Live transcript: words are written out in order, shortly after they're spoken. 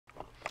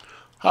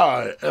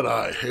Hi,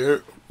 Ed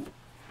here.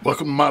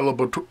 Welcome to my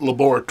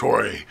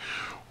laboratory,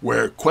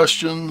 where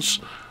questions,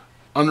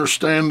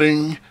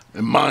 understanding,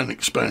 and mind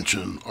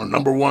expansion are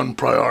 #1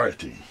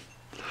 priority.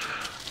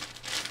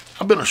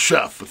 I've been a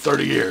chef for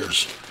 30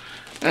 years,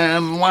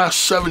 and in the last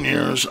 7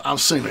 years,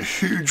 I've seen a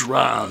huge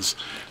rise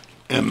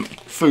in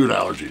food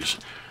allergies,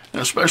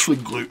 and especially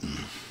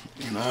gluten.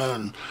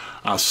 And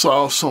I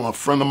saw a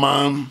friend of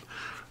mine,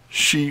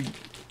 she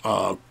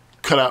cut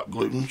out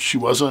gluten. She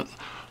wasn't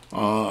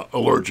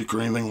allergic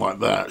or anything like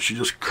that. She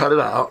just cut it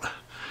out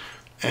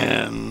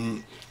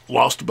and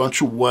lost a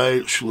bunch of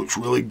weight. She looks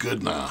really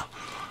good now.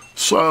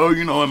 So,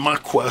 in my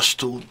quest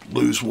to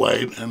lose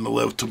weight and to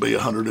live to be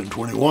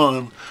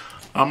 121,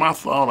 I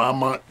thought I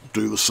might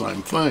do the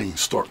same thing,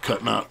 start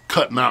cutting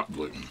out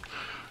gluten.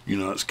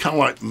 It's kind of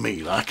like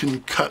meat. I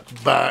can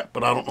cut back,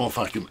 but I don't know if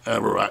I can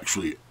ever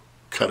actually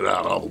cut it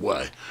out all the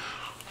way.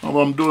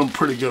 Although I'm doing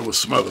pretty good with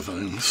some other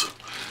things.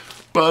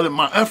 But in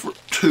my effort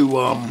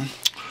to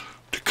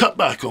cut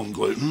back on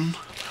gluten,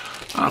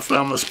 I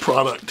found this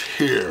product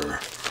here,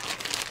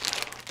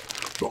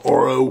 the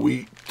Oro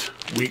wheat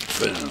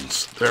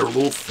thins. They're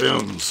little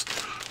thins,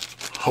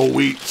 whole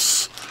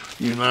wheats.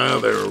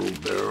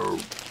 They're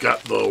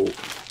got the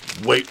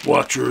Weight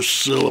Watchers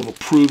seal of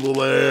approval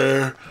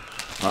there.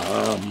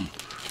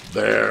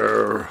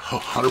 They're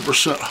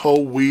 100%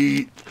 whole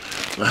wheat.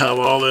 They have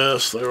all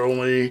this. They're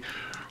only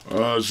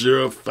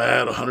 0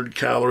 fat, 100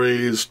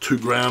 calories, 2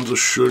 grams of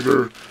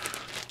sugar,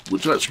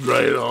 which that's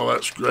great. All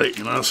that's great,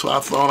 So I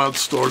thought I'd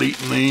start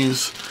eating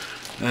these,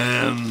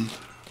 and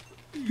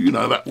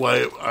that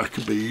way I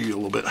could be a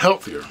little bit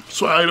healthier.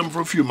 So I ate them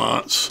for a few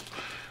months,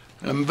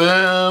 and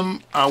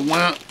then I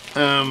went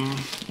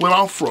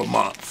off for a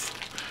month.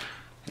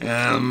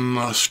 And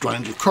a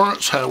strange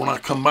occurrence happened when I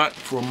come back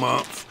for a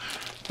month,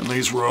 and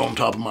these were on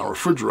top of my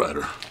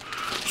refrigerator.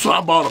 So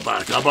I bought a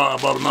pack. I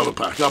bought another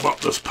pack. I bought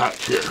this pack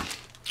here.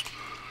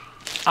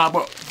 I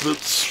bought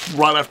this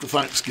right after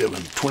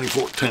Thanksgiving,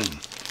 2014.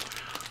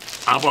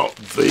 I bought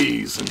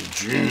these in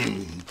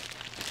June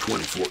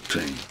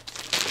 2014.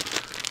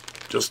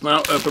 Just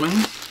now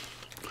opening.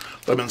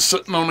 They've been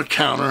sitting on the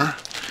counter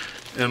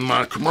in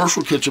my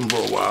commercial kitchen for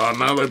a while.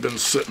 Now they've been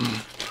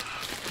sitting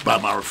by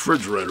my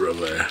refrigerator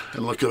over there.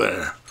 And look at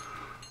there.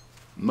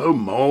 No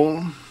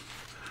mold.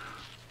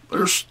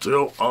 They're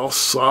still all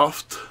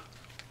soft.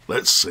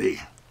 Let's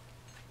see.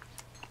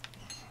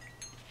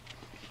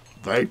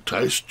 They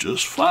taste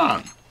just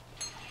fine.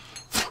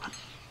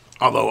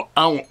 Although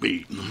I won't be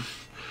eating them.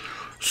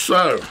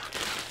 So,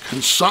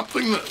 can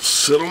something that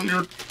sit on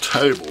your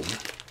table,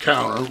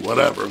 counter,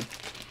 whatever,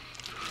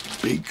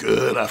 be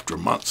good after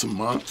months and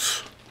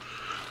months?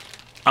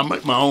 I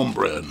make my own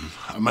bread.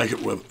 I make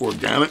it with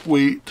organic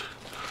wheat,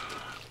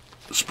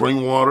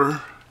 spring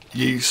water,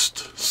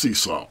 yeast, sea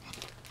salt.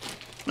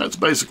 That's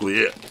basically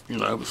it,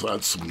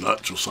 besides some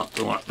nuts or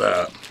something like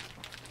that.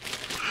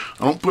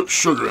 I don't put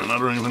sugar in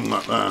it or anything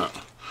like that.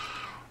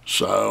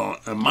 So,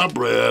 and my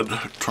bread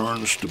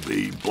turns to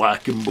be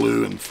black and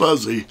blue and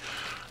fuzzy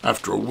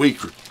after a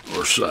week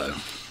or so.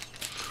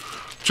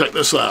 Check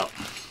this out.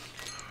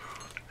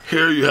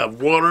 Here you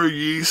have water,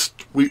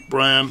 yeast, wheat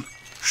bran,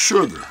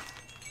 sugar.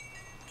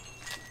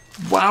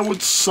 Why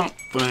would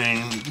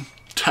something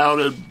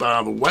touted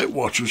by the Weight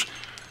Watchers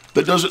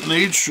that doesn't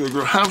need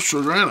sugar have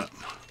sugar in it?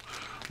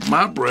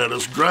 My bread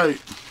is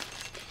great,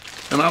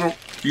 and I don't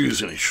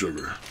use any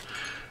sugar.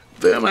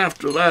 Then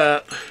after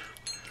that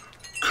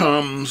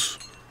comes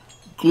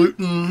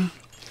gluten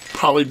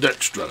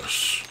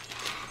polydextrose.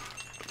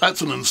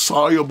 That's an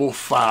insoluble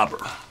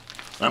fiber.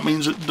 That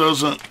means it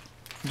doesn't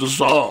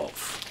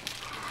dissolve.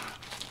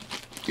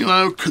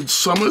 Could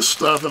some of this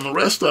stuff and the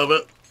rest of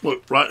it,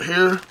 look right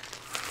here,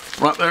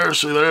 right there,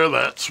 see there,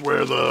 that's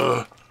where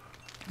the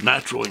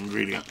natural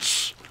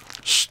ingredients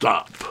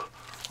stop.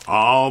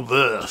 All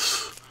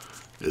this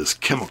is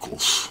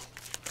chemicals.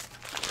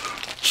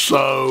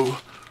 So,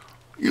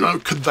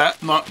 could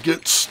that not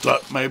get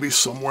stuck maybe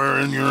somewhere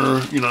in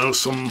your,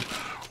 some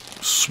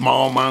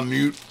small,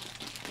 minute,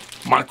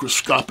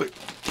 microscopic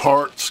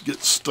parts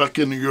get stuck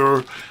into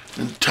your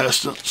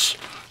intestines?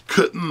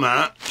 Couldn't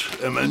that,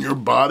 and then your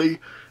body,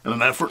 in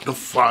an effort to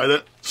fight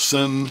it,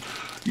 send,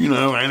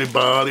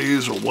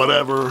 antibodies or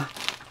whatever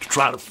to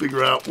try to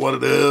figure out what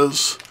it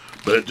is,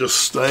 but it just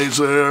stays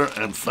there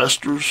and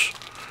festers?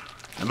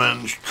 And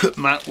then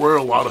couldn't that where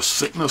a lot of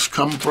sickness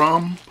come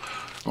from?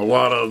 A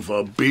lot of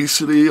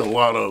obesity, a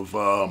lot of,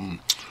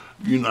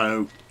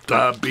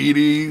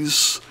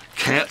 diabetes,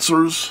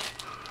 cancers.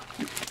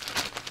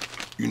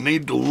 You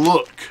need to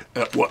look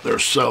at what they're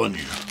selling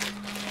you.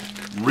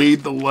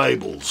 Read the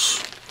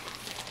labels.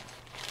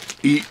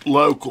 Eat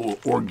local,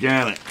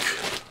 organic.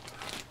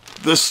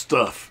 This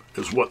stuff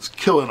is what's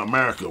killing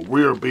America.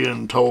 We're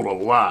being told a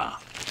lie.